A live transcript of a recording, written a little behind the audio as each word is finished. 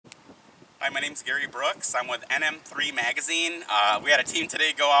Hi, my name's Gary Brooks. I'm with NM3 Magazine. We had a team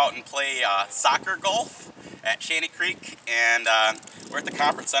today go out and play soccer golf at Shanty Creek, and we're at the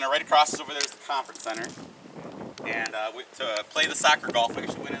conference center. Right across over there is the conference center. And to play the soccer golf, we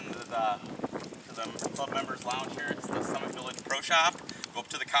actually went into the club members lounge here. It's the Summit Village Pro Shop. Go up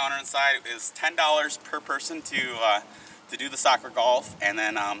to the counter inside. It was $10 per person to do the soccer golf, and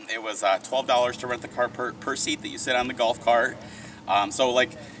then it was $12 to rent the cart per seat that you sit on the golf cart. So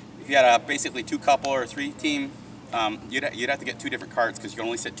like, if you had basically two couple or three team, you'd have to get two different carts because you can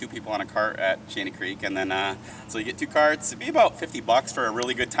only sit two people on a cart at Shanty Creek, and then so you get two carts. It'd be about $50 for a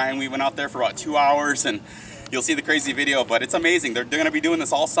really good time. We went out there for about 2 hours, and you'll see the crazy video, but it's amazing. They're going to be doing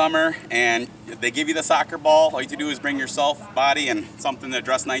this all summer, and they give you the soccer ball. All you have to do is bring yourself, body, and something to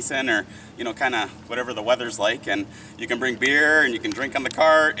dress nice in, or kind of whatever the weather's like. And you can bring beer, and you can drink on the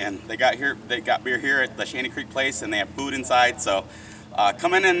cart. And they got beer here at the Shanty Creek place, and they have food inside. So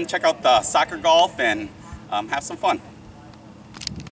come in and check out the soccer golf and have some fun.